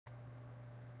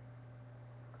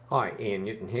Hi, Ian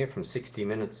Newton here from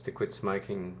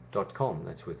 60minutes-to-quit-smoking.com.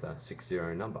 That's with a 60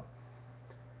 number.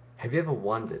 Have you ever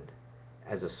wondered,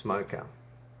 as a smoker,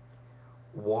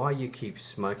 why you keep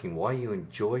smoking, why you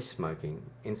enjoy smoking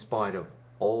in spite of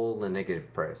all the negative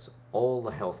press, all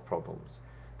the health problems?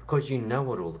 Because you know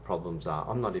what all the problems are.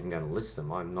 I'm not even going to list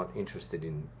them. I'm not interested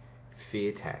in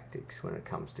fear tactics when it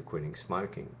comes to quitting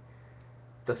smoking.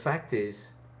 The fact is,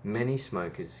 many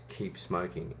smokers keep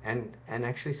smoking and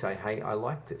actually say, hey, I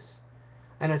like this.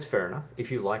 And it's fair enough. If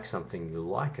you like something, you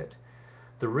like it.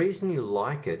 The reason you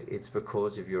like it, it's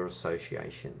because of your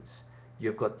associations.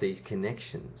 You've got these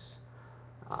connections.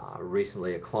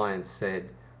 Recently a client said,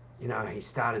 you know, he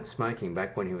started smoking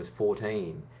back when he was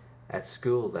 14 at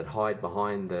school. They'd hide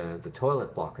behind the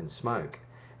toilet block and smoke.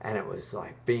 And it was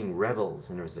like being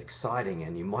rebels, and it was exciting,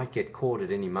 and you might get caught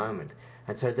at any moment.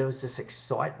 And so there was this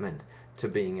excitement to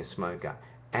being a smoker,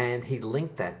 and he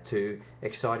linked that to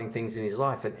exciting things in his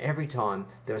life. And every time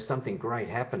there was something great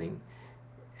happening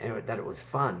and that it was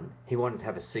fun, he wanted to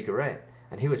have a cigarette,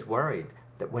 and he was worried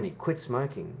that when he quit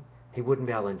smoking he wouldn't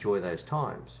be able to enjoy those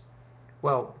times.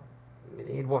 Well,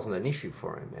 it wasn't an issue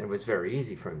for him, and it was very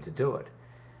easy for him to do it.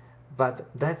 But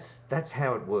that's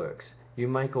how it works. You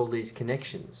make all these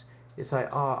connections. You say,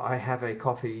 oh, I have a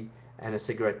coffee and a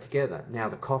cigarette together. Now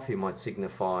the coffee might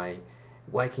signify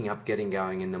waking up, getting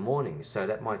going in the morning, so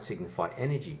that might signify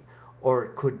energy. Or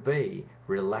it could be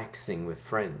relaxing with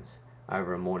friends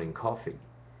over a morning coffee.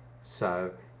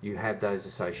 So you have those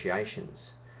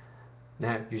associations.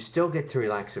 Now you still get to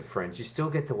relax with friends, you still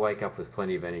get to wake up with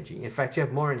plenty of energy. In fact, you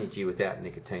have more energy without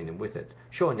nicotine than with it.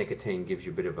 Sure, nicotine gives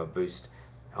you a bit of a boost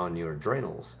on your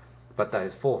adrenals, but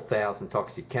those 4,000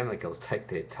 toxic chemicals take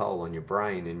their toll on your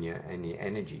brain and your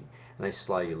energy, and they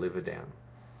slow your liver down.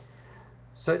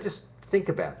 So just think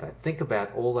about that. Think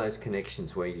about all those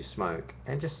connections where you smoke,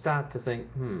 and just start to think,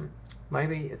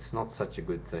 maybe it's not such a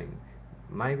good thing.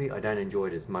 Maybe I don't enjoy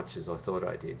it as much as I thought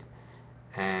I did.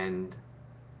 And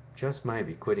just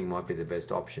maybe quitting might be the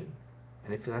best option.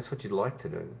 And if that's what you'd like to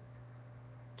do,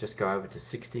 just go over to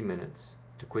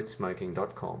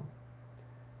 60minutes-to-quit-smoking.com.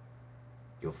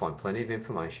 You'll find plenty of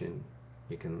information.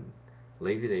 You can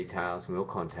leave your details and we'll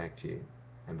contact you.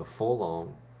 And before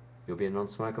long, you'll be a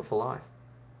non-smoker for life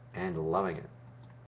and loving it.